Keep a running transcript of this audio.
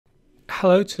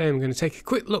Hello, today I'm going to take a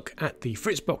quick look at the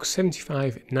FritzBox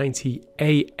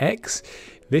 7590AX.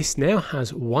 This now has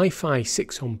Wi-Fi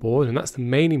 6 on board, and that's the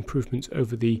main improvement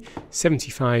over the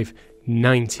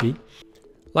 7590.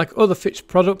 Like other Fritz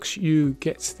products, you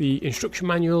get the instruction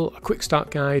manual, a quick start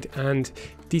guide, and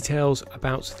details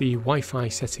about the Wi-Fi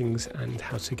settings and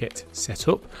how to get set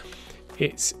up.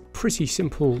 It's pretty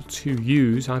simple to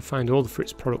use. I find all the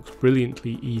Fritz products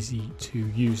brilliantly easy to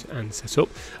use and set up,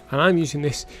 and I'm using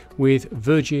this with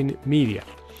Virgin Media.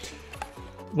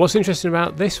 What's interesting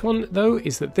about this one though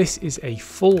is that this is a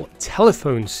full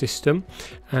telephone system,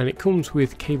 and it comes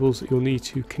with cables that you'll need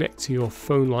to connect to your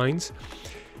phone lines.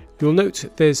 You'll note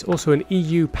there's also an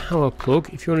EU power plug.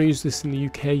 If you want to use this in the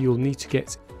UK, you'll need to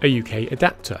get a UK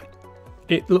adapter.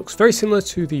 It looks very similar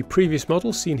to the previous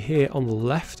model seen here on the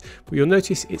left, but you'll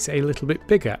notice it's a little bit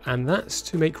bigger, and that's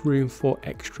to make room for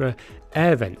extra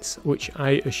air vents, which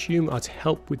I assume are to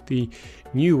help with the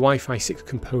new Wi-Fi 6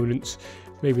 components.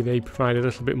 Maybe they provide a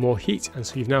little bit more heat, and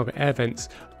so you've now got air vents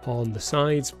on the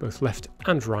sides, both left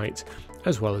and right,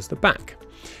 as well as the back.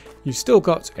 You've still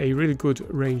got a really good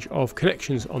range of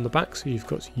connections on the back, so you've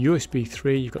got USB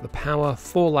 3, you've got the power,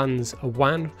 4 LANs, a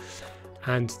WAN,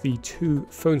 and the 2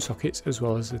 phone sockets, as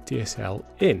well as the DSL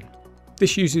in.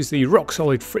 This uses the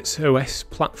rock-solid FritzOS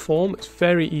platform. It's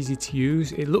very easy to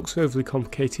use. It looks overly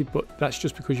complicated, but that's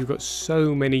just because you've got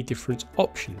so many different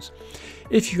options.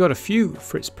 If you've got a few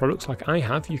Fritz products like I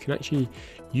have, you can actually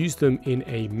use them in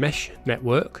a mesh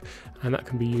network, and that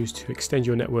can be used to extend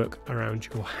your network around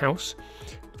your house.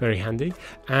 Very handy.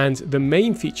 And the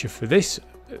main feature for this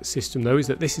system though is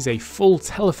that this is a full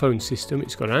telephone system.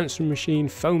 It's got an answering machine,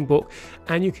 phone book,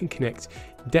 and you can connect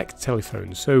DEC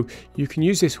telephones. So you can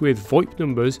use this with VoIP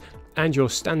numbers and your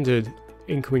standard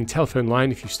incoming telephone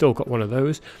line if you've still got one of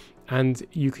those, and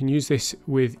you can use this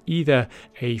with either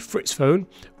a Fritz phone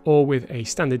or with a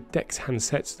standard DEC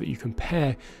handset that you can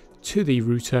pair to the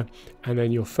router, and then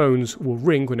your phones will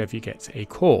ring whenever you get a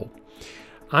call.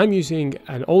 I'm using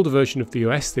an older version of the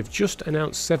OS. They've just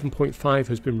announced 7.5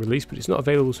 has been released, but it's not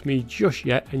available to me just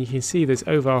yet, and you can see there's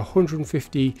over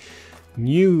 150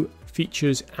 new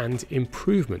features and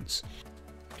improvements.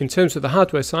 In terms of the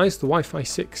hardware size, the Wi-Fi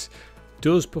 6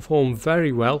 does perform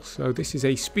very well. So this is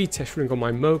a speed test running on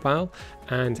my mobile,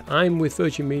 and I'm with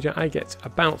Virgin Media. I get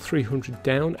about 300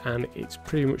 down, and it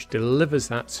pretty much delivers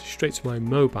that straight to my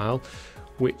mobile,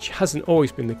 which hasn't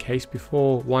always been the case.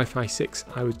 Before Wi-Fi 6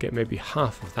 I would get maybe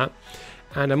half of that,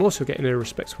 and I'm also getting a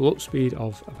respectable upspeed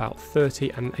of about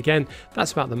 30, and again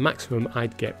that's about the maximum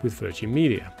I'd get with Virgin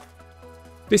Media.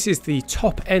 This is the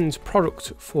top end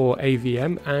product for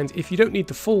AVM, and if you don't need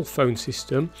the full phone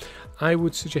system, I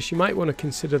would suggest you might want to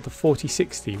consider the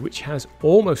 4060, which has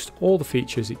almost all the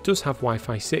features. It does have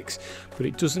Wi-Fi 6, but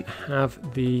it doesn't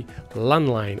have the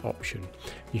landline option.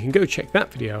 You can go check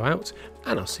that video out,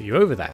 and I'll see you over there.